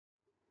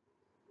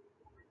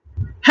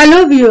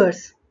Hello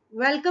viewers,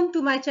 welcome to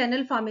my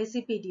channel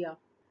Pharmacypedia.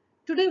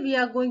 Today we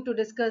are going to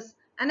discuss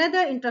another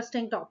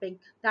interesting topic,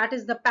 that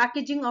is the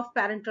packaging of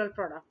parenteral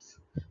products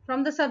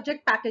from the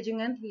subject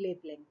packaging and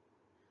labeling.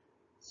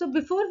 So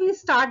before we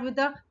start with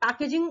the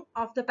packaging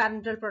of the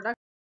parenteral product,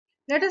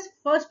 let us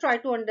first try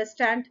to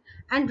understand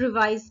and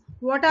revise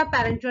what are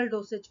parenteral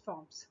dosage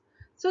forms.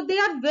 So they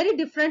are very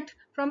different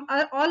from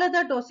all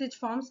other dosage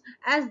forms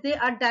as they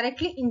are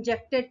directly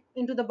injected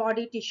into the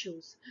body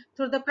tissues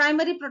through the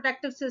primary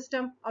protective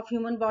system of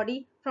human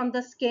body from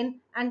the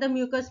skin and the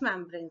mucous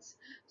membranes.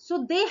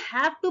 So they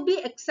have to be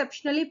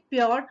exceptionally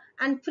pure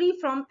and free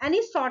from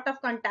any sort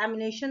of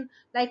contamination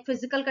like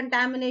physical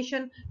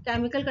contamination,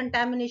 chemical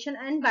contamination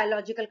and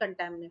biological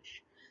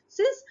contamination.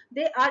 Since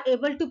they are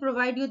able to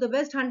provide you the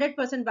best 100%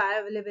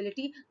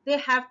 bioavailability, they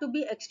have to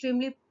be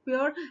extremely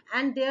pure,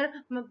 and their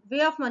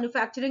way of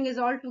manufacturing is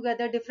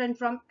altogether different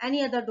from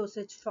any other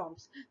dosage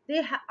forms.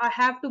 They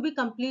have to be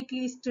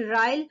completely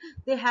sterile.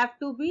 They have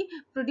to be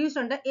produced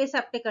under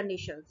aseptic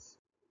conditions.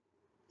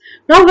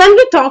 Now, when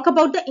we talk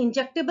about the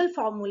injectable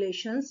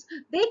formulations,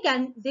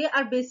 they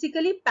are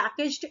basically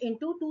packaged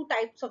into two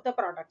types of the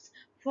products.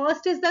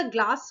 First is the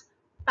glass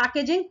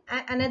packaging,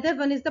 and another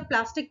one is the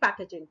plastic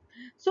packaging.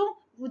 So,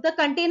 the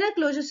container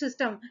closure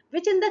system,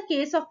 which in the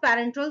case of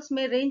parenterals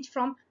may range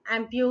from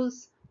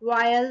ampoules,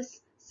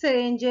 vials,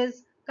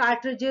 syringes,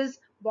 cartridges,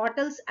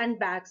 bottles, and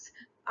bags,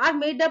 are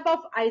made up of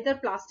either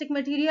plastic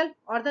material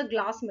or the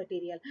glass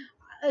material.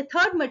 A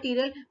third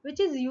material which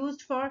is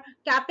used for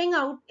capping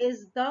out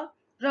is the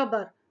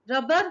rubber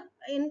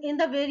in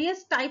the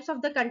various types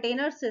of the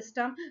container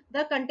system.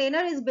 The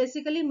container is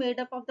basically made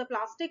up of the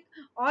plastic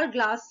or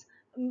glass,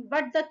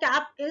 but the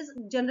cap is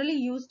generally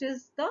used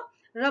is the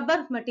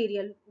rubber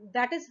material,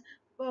 that is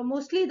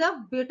mostly the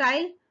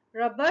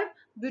rubber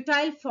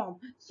butyl form.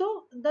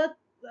 So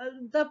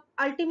the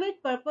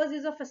ultimate purpose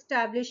is of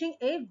establishing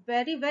a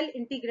very well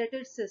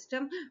integrated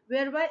system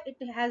whereby it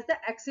has the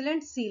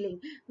excellent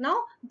sealing. Now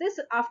this,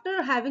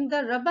 after having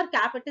the rubber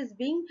cap, it is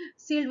being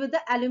sealed with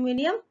the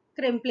aluminium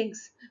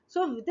crimplings.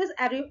 So this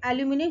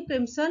aluminum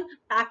crimson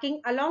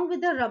packing along with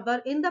the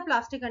rubber in the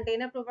plastic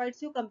container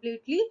provides you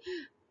completely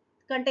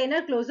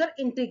container closure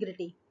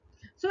integrity.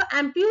 So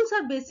ampoules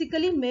are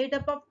basically made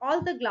up of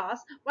all the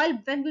glass, while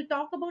when we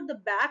talk about the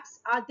bags,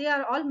 they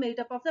are all made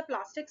up of the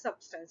plastic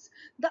substance.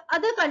 The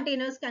other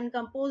containers can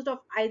composed of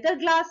either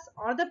glass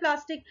or the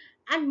plastic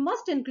and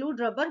must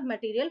include rubber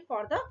material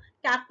for the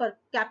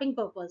capping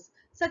purpose,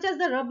 such as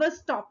the rubber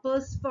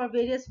stoppers for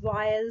various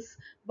vials,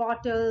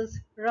 bottles,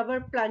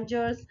 rubber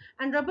plungers,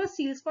 and rubber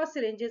seals for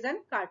syringes and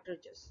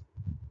cartridges.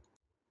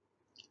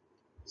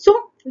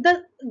 So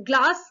the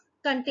glass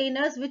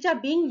containers which are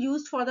being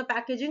used for the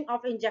packaging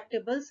of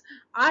injectables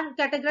are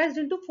categorized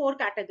into four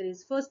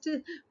categories. First,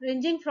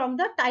 ranging from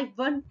the type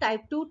 1,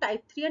 type 2,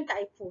 type 3 and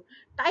type 4.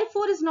 Type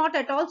 4 is not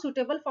at all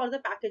suitable for the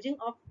packaging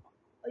of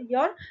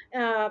your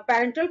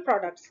parental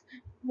products.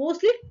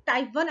 Mostly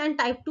type 1 and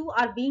type 2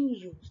 are being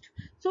used.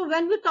 So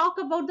when we talk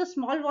about the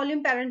small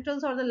volume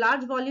parenterals or the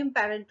large volume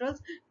parenterals,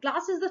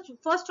 glass is the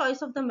first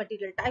choice of the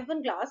material. Type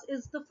 1 glass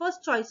is the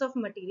first choice of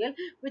material,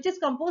 which is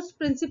composed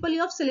principally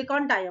of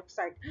silicon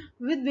dioxide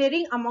with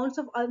varying amounts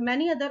of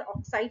many other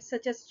oxides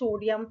such as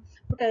sodium,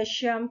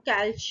 potassium,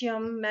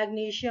 calcium,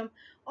 magnesium,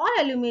 or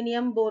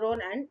aluminium, boron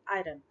and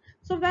iron.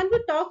 So when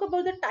we talk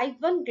about the type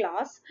 1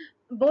 glass,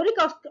 boric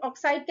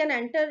oxide can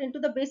enter into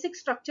the basic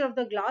structure of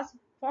the glass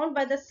formed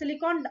by the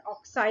silicon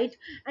oxide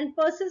and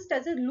persist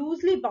as a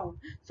loosely bound,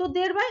 so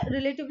thereby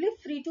relatively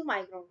free to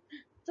migrate.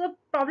 The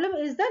problem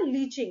is the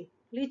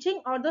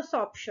leaching or the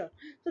sorption.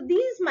 So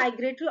these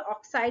migratory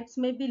oxides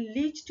may be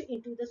leached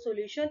into the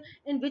solution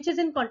in which is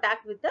in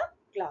contact with the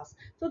glass.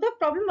 So the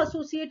problem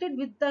associated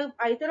with the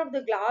either of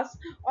the glass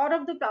or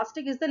of the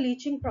plastic is the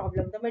leaching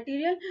problem. The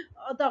material,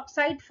 the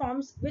oxide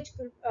forms which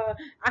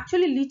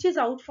actually leaches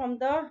out from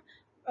the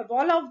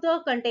wall of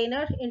the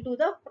container into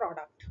the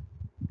product.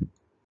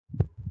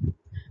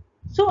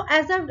 So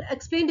as I've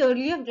explained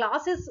earlier,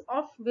 glass is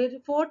of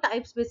four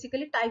types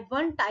basically: type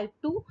 1, type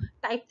 2,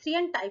 type 3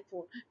 and type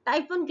 4.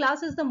 Type 1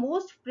 glass is the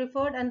most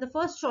preferred and the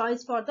first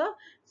choice for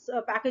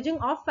the packaging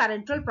of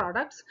parenteral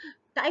products.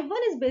 Type 1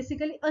 is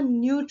basically a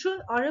neutral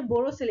or a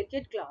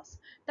borosilicate glass.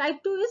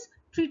 Type 2 is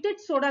treated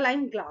soda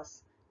lime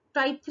glass.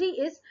 Type 3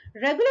 is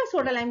regular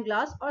soda lime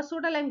glass or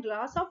soda lime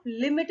glass of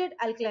limited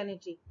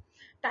alkalinity.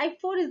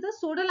 Type 4 is the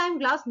soda lime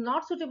glass,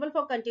 not suitable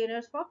for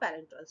containers for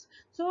parenterals.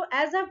 So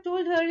as I've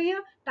told earlier,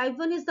 type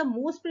 1 is the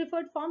most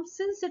preferred form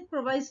since it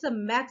provides the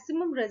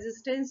maximum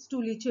resistance to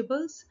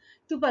leachables,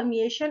 to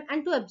permeation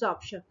and to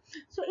absorption.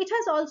 So it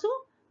has also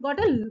got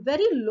a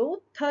very low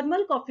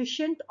thermal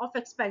coefficient of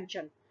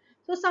expansion.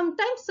 So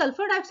sometimes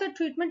sulfur dioxide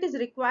treatment is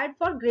required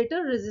for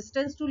greater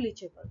resistance to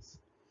leachables.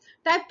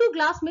 Type 2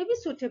 glass may be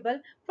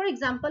suitable, for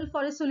example,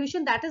 for a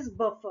solution that is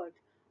buffered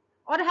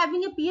or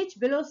having a pH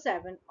below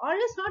 7 or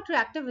is not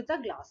reactive with the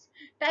glass.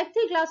 Type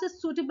 3 glass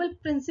is suitable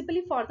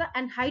principally for the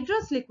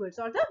anhydrous liquids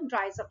or the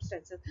dry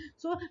substances.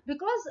 So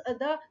because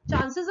the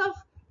chances of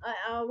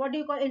what do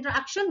you call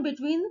interaction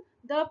between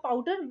the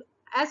powder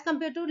as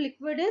compared to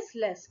liquid is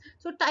less.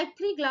 So type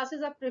 3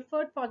 glasses are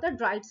preferred for the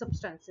dried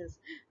substances,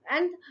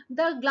 and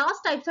the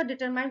glass types are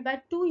determined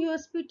by two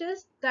USP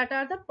tests, that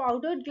are the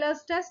powdered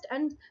glass test,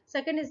 and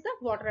second is the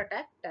water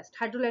attack test,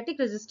 hydrolytic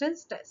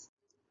resistance test.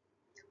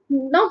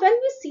 Now, when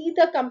we see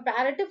the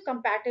comparative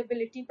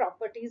compatibility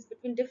properties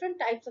between different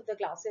types of the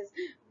glasses,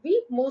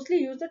 we mostly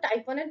use the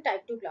type 1 and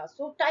type 2 glass.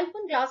 So type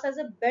 1 glass has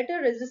a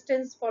better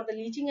resistance for the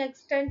leaching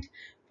extent,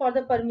 for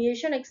the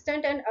permeation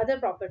extent, and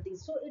other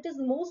properties. So it is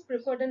most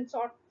preferred and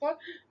sought for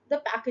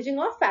the packaging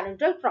of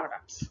parenteral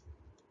products.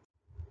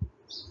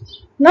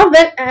 Now,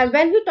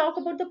 when we talk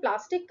about the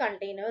plastic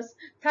containers,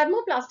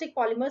 thermoplastic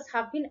polymers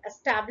have been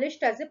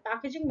established as a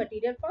packaging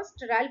material for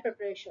sterile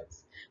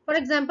preparations. For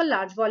example,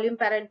 large volume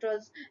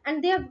parenterals,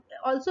 and they are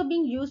also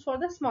being used for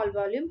the small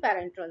volume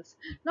parenterals.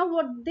 Now,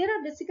 there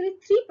are basically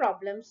three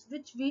problems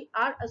which we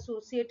are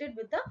associated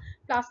with the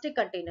plastic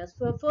containers.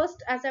 So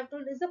first, as I've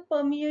told, is the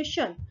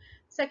permeation.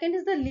 Second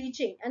is the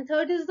leaching, and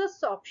third is the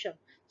sorption.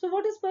 So,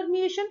 what is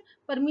permeation?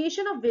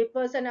 Permeation of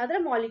vapors and other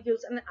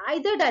molecules in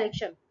either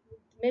direction,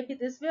 maybe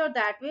this way or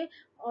that way,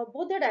 or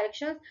both the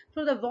directions,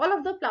 through the wall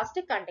of the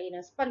plastic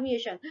containers.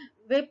 Permeation: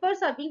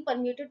 vapors are being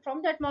permeated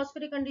from the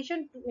atmospheric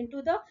condition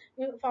into the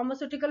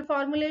pharmaceutical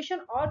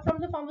formulation, or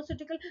from the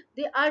pharmaceutical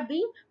they are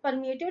being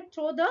permeated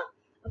through the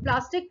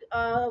plastic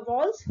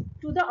walls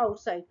to the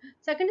outside.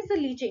 Second is the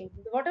leaching: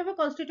 whatever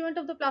constituent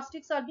of the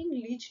plastics are being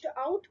leached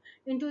out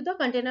into the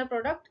container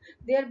product,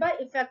 thereby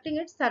affecting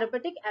its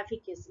therapeutic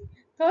efficacy.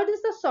 Third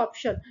is the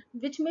sorption,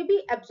 which may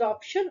be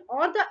absorption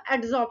or the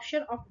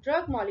adsorption of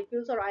drug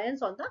molecules or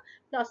ions on the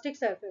plastic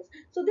surface.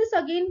 So this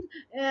again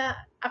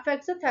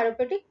affects the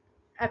therapeutic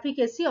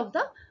efficacy of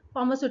the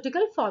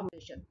pharmaceutical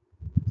formulation.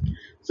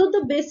 So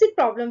the basic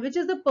problem, which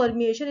is the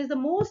permeation, is the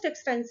most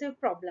extensive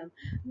problem.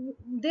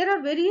 There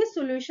are various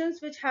solutions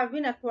which have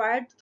been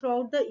acquired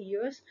throughout the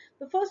years.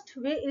 The first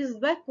way is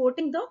by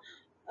coating the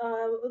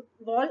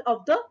wall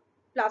of the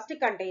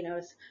plastic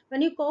containers.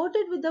 When you coat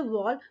it with the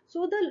wall,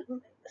 so the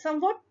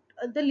somewhat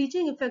the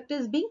leaching effect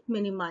is being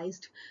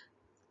minimized.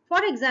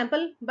 For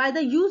example, by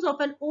the use of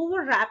an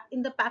overwrap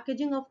in the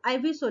packaging of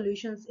IV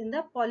solutions in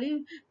the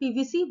poly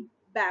PVC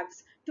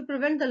bags to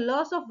prevent the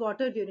loss of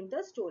water during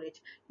the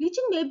storage.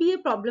 Leaching may be a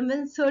problem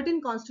when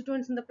certain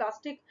constituents in the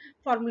plastic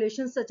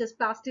formulations, such as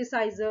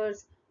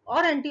plasticizers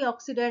or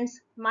antioxidants,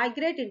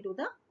 migrate into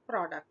the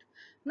product.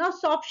 Now,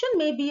 sorption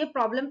may be a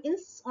problem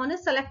on a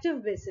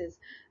selective basis.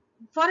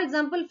 For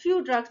example,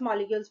 few drugs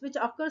molecules which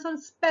occurs on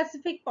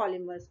specific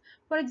polymers.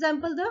 For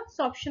example, the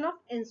sorption of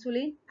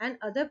insulin and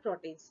other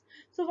proteins.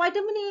 So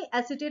vitamin A,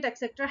 acetate,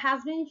 etc.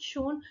 has been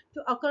shown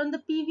to occur in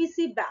the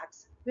PVC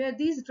bags, where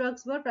these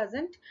drugs were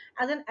present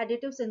as an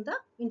additives in the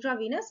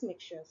intravenous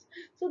mixtures.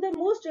 So the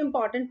most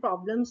important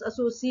problems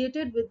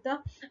associated with the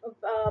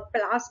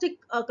plastic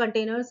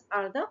containers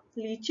are the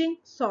leaching,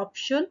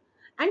 sorption,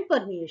 and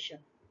permeation.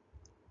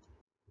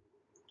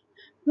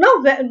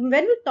 Now, when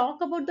we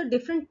talk about the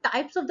different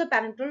types of the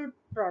parenteral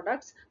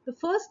products, the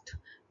first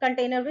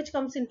container which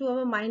comes into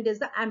our mind is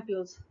the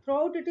ampoules.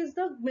 Throughout it is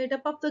made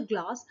up of the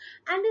glass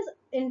and is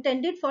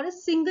intended for a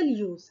single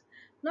use.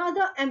 Now,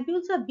 the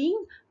ampoules are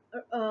being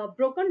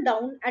broken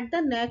down at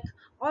the neck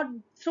or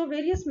through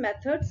various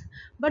methods,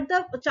 but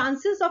the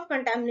chances of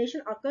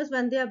contamination occurs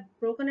when they are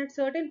broken at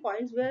certain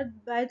points,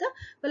 whereby the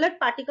colored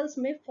particles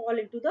may fall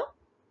into the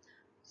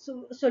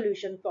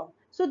solution form.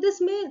 So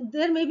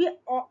there may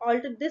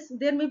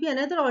be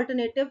another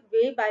alternative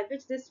way by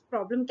which this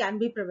problem can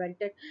be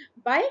prevented,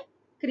 by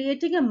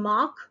creating a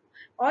mark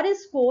or a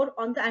score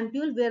on the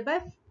ampule,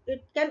 whereby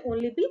it can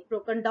only be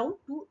broken down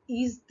to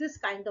ease this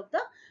kind of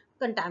the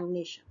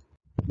contamination.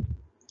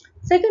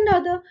 Second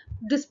are the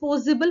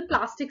disposable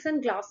plastics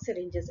and glass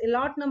syringes. A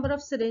lot number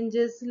of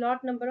syringes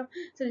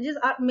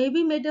are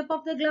maybe made up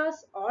of the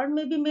glass or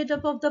maybe made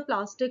up of the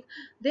plastic.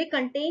 They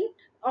contain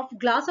of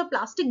glass or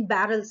plastic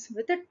barrels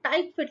with a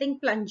tight fitting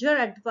plunger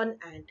at one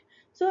end.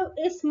 So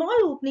a small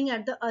opening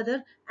at the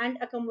other end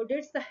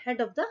accommodates the head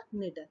of the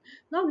needle.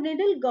 Now,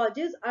 needle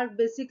gauges are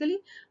basically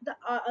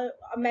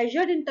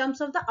measured in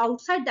terms of the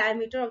outside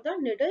diameter of the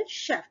needle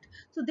shaft.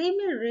 So they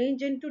may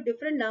range into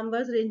different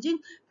numbers, ranging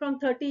from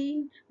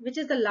 13, which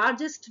is the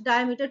largest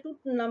diameter, to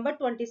number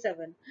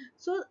 27.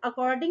 So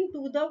according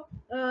to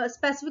the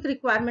specific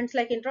requirements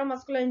like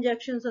intramuscular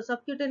injections or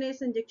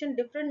subcutaneous injection,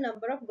 different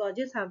number of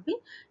gauges have been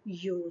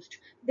used.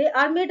 They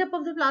are made up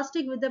of the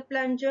plastic with the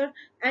plunger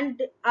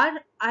and are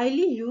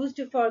highly used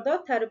for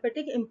the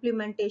therapeutic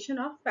implementation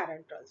of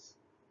parenterals.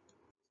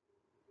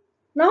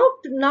 Now,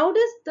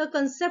 nowadays, the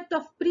concept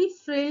of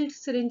pre-filled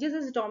syringes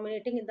is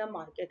dominating in the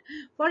market.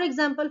 For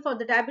example, for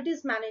the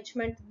diabetes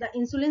management, the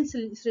insulin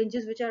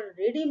syringes, which are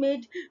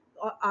ready-made,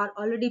 are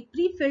already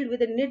pre-filled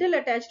with a needle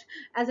attached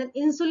as an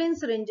insulin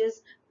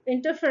syringes.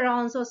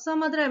 Interferons or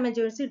some other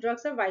emergency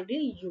drugs are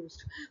widely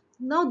used.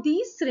 Now,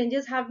 these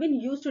syringes have been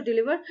used to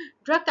deliver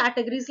drug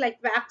categories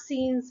like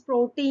vaccines,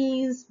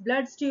 proteins,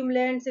 blood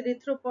stimulants,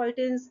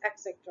 erythropoietins,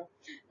 etc.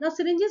 Now,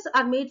 syringes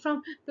are made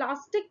from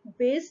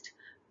plastic-based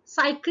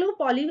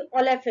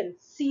cyclopolyolefin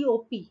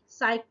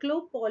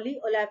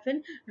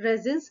cyclopolyolefin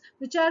resins,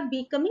 which are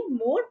becoming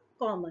more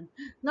common.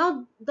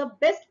 Now the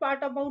best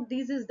part about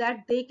these is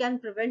that they can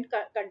prevent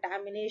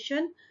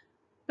contamination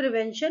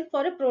prevention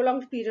for a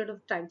prolonged period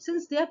of time,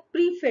 since they are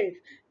pre-filled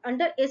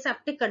under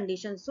aseptic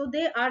conditions, so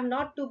they are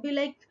not to be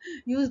like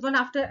used one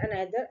after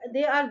another.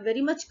 They are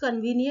very much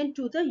convenient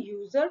to the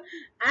user,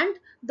 and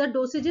the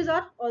dosages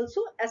are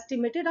also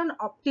estimated and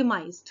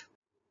optimized.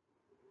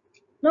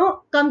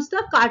 Now comes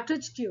the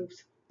cartridge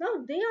tubes.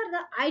 Now they are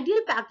the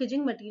ideal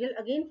packaging material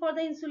again for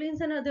the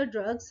insulins and other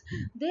drugs.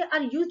 They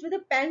are used with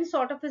a pen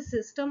sort of a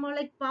system or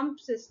like pump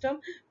system,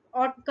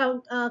 or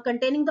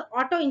containing the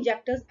auto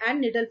injectors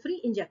and needle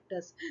free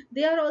injectors.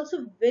 They are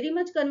also very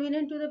much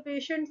convenient to the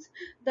patients.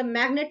 The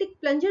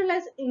magnetic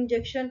plunger-less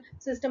injection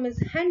system is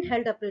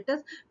handheld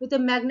apparatus with a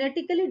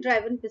magnetically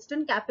driven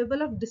piston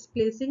capable of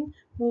displacing,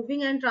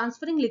 moving and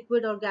transferring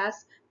liquid or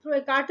gas through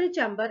a cartridge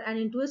chamber and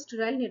into a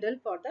sterile needle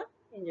for the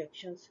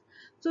injections.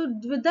 So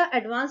with the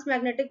advanced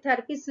magnetic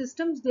therapy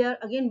systems, they are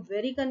again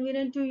very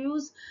convenient to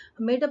use,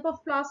 made up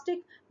of plastic,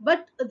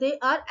 but they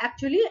are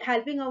actually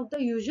helping out the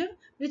user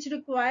which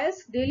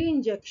requires daily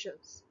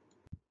injections.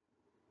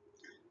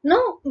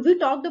 Now we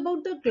talked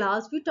about the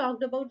glass, we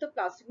talked about the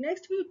plastic.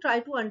 Next we try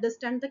to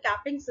understand the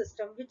capping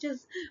system, which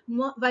is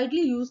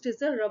widely used is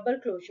the rubber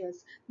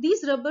closures.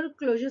 These rubber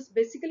closures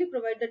basically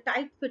provide the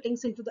tight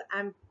fittings into the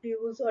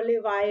ampoules or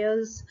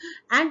vials,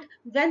 and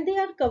when they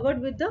are covered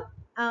with the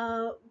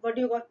what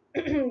do you call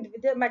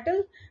with the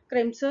metal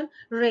crimson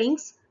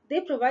rings,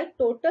 they provide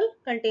total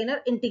container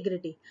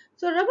integrity.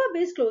 So rubber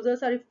based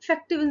closures are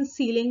effective in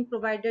sealing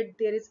provided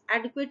there is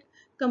adequate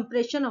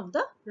compression of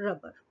the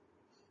rubber.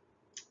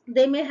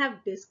 They may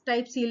have disc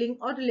type sealing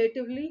or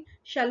relatively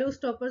shallow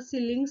stopper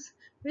sealings,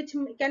 which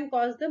can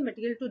cause the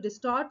material to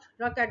distort,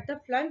 rock at the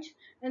flange,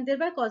 and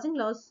thereby causing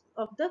loss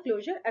of the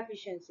closure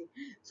efficiency.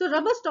 So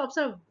rubber stops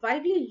are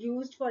widely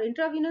used for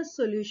intravenous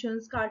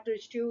solutions,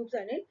 cartridge tubes,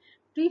 and in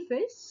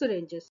pre-filled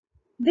syringes.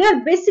 They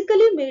are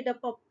basically made up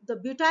of the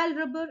butyl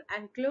rubber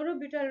and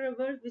chlorobutyl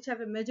rubber, which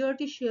have a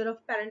majority share of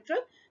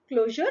parenteral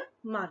closure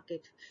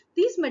market.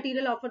 These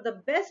material offer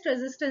the best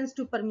resistance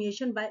to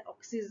permeation by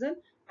oxygen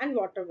and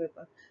water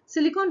vapor.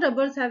 Silicone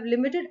rubbers have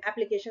limited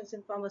applications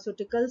in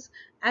pharmaceuticals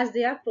as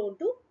they are prone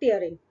to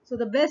tearing. So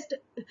the best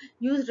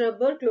used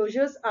rubber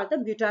closures are the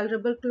butyl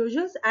rubber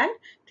closures and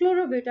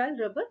chlorobutyl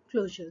rubber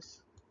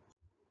closures.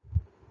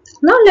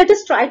 Now let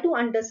us try to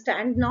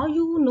understand. Now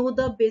you know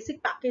the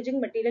basic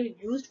packaging material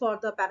used for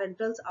the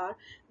parenterals are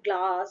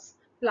glass,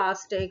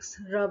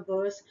 plastics,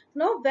 rubbers.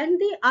 Now when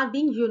they are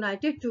being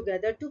united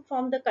together to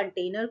form the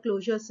container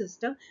closure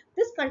system,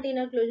 this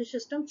container closure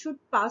system should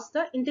pass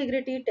the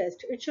integrity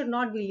test. It should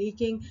not be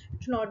leaking,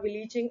 it should not be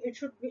leaching, it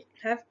should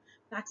have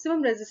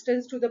maximum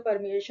resistance to the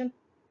permeation.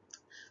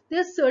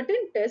 There are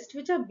certain tests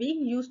which are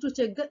being used to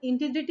check the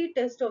integrity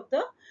test of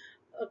the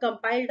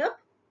compiled up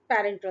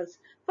parenterals.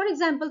 For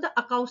example, the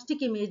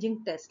acoustic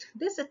imaging test.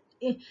 This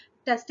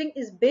testing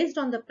is based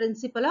on the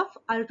principle of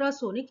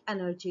ultrasonic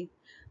energy,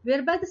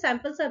 whereby the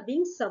samples are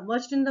being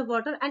submerged in the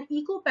water and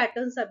echo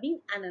patterns are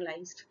being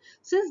analyzed.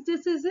 Since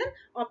this is an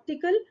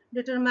optical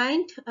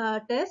determined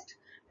test,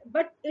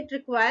 but it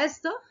requires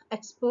the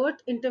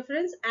expert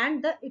interference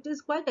and it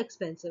is quite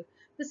expensive.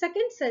 The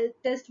second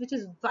test which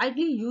is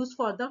widely used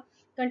for the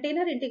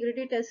container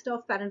integrity test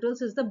of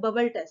parenterals is the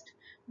bubble test,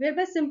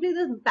 whereby simply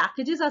the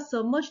packages are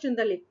submerged in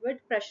the liquid,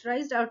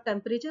 pressurized or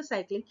temperature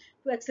cycling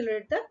to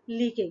accelerate the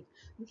leaking.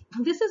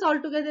 This is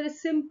altogether a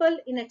simple,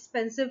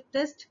 inexpensive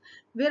test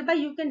whereby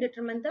you can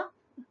determine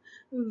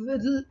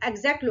the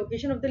exact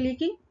location of the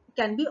leaking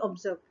can be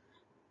observed.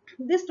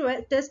 This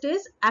test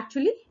is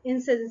actually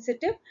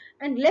insensitive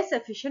and less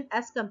efficient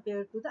as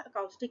compared to the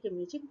acoustic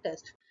imaging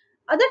test.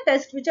 Other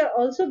tests which are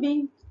also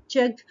being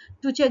checked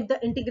to check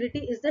the integrity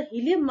is the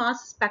helium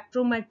mass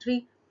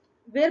spectrometry,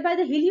 whereby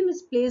the helium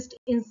is placed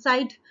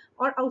inside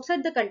or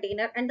outside the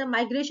container and the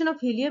migration of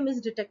helium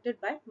is detected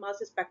by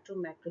mass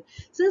spectrometry.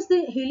 Since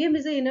the helium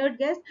is an inert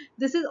gas,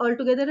 this is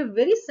altogether a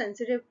very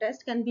sensitive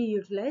test, can be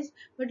utilized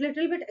but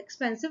little bit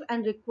expensive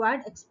and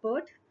required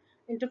expert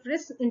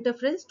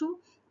interference to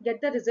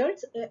get the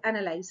results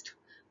analyzed.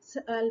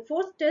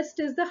 Fourth test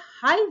is the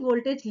high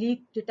voltage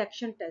leak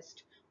detection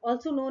test,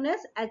 also known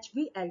as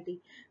HVLD,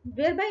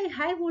 whereby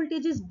high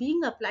voltage is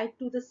being applied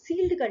to the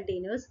sealed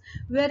containers,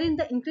 wherein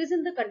the increase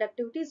in the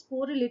conductivity is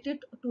correlated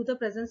to the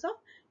presence of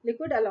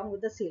liquid along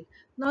with the seal.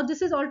 Now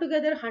this is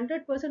altogether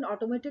 100%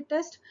 automated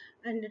test,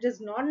 and it is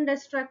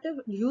non-destructive,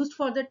 used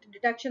for the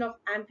detection of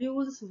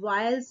ampoules,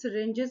 vials,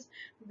 syringes,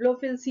 blow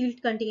fill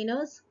sealed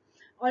containers.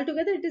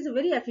 Altogether, it is a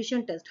very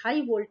efficient test,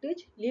 high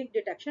voltage leak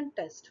detection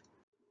test.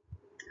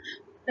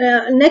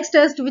 Next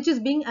test which is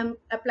being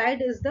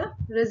applied is the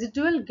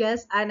residual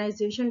gas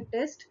ionization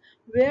test,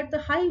 where the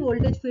high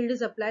voltage field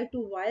is applied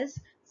to vials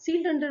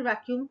sealed under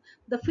vacuum.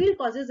 The field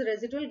causes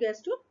residual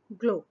gas to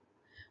glow.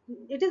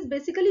 It is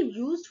basically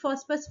used for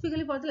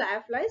specifically for the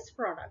lyophilized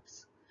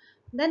products.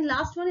 Then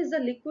last one is the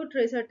liquid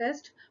tracer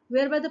test,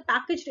 whereby the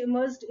packaged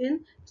immersed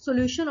in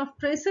solution of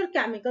tracer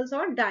chemicals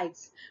or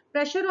dyes.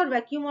 Pressure or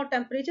vacuum or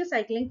temperature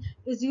cycling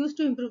is used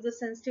to improve the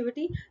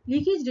sensitivity.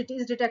 Leakage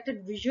is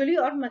detected visually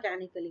or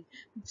mechanically,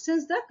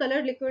 since the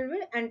colored liquid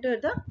will enter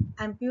the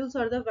ampoules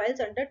or the vials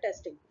under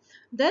testing.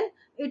 Then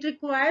it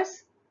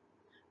requires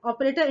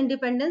operator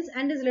independence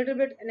and is a little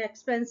bit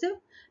inexpensive,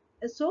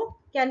 so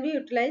can be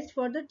utilized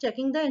for the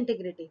checking the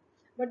integrity.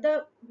 But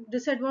the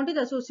disadvantage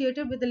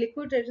associated with the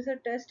liquid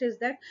tracer test is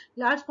that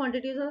large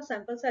quantities of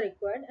samples are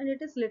required and it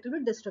is little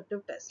bit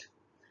destructive test.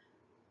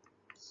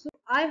 So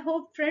I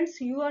hope friends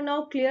you are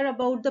now clear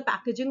about the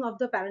packaging of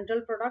the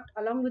parental product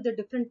along with the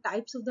different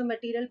types of the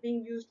material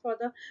being used for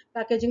the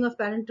packaging of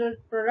parental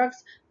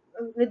products,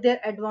 with their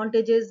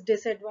advantages,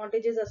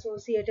 disadvantages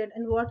associated,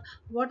 and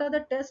what are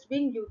the tests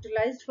being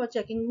utilized for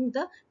checking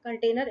the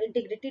container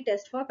integrity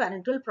test for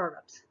parental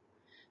products.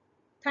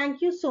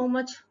 Thank you so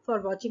much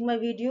for watching my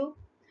video.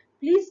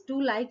 Please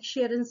do like,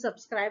 share and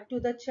subscribe to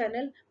the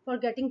channel for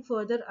getting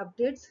further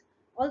updates.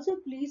 Also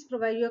please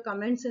provide your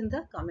comments in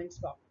the comments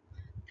box.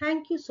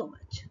 Thank you so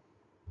much.